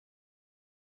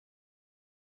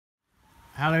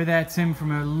Hello there, Tim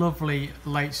from a lovely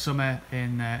late summer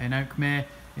in Oakmere.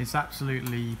 It's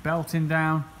absolutely belting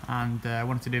down, and I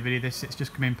wanted to do a video of this. It's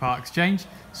just come in part exchange,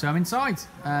 so I'm inside.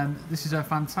 This is a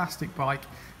fantastic bike,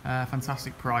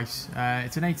 fantastic price.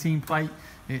 It's an 18 plate,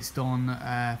 it's done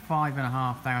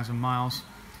 5,500 miles,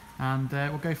 and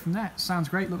we'll go from there. Sounds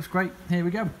great, looks great, here we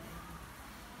go.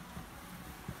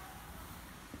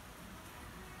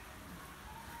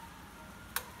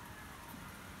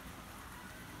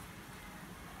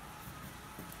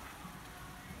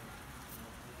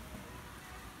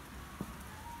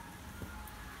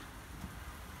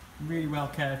 Really well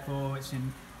cared for, it's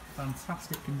in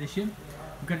fantastic condition.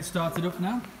 We've got it started up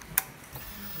now.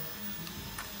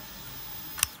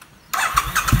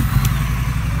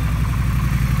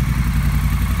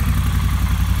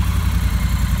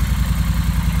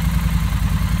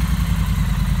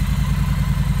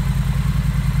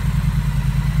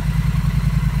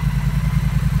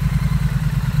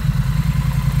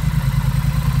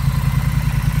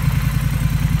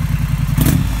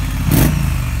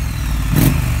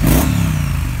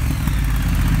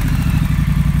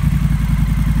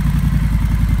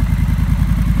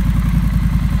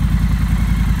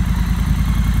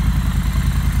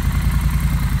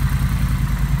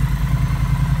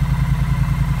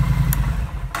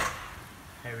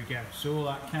 So all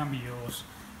that can be yours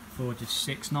for just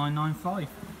 $6,995.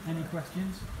 Any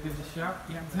questions? Give us a shout.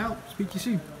 You have to help. Speak to you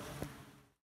soon.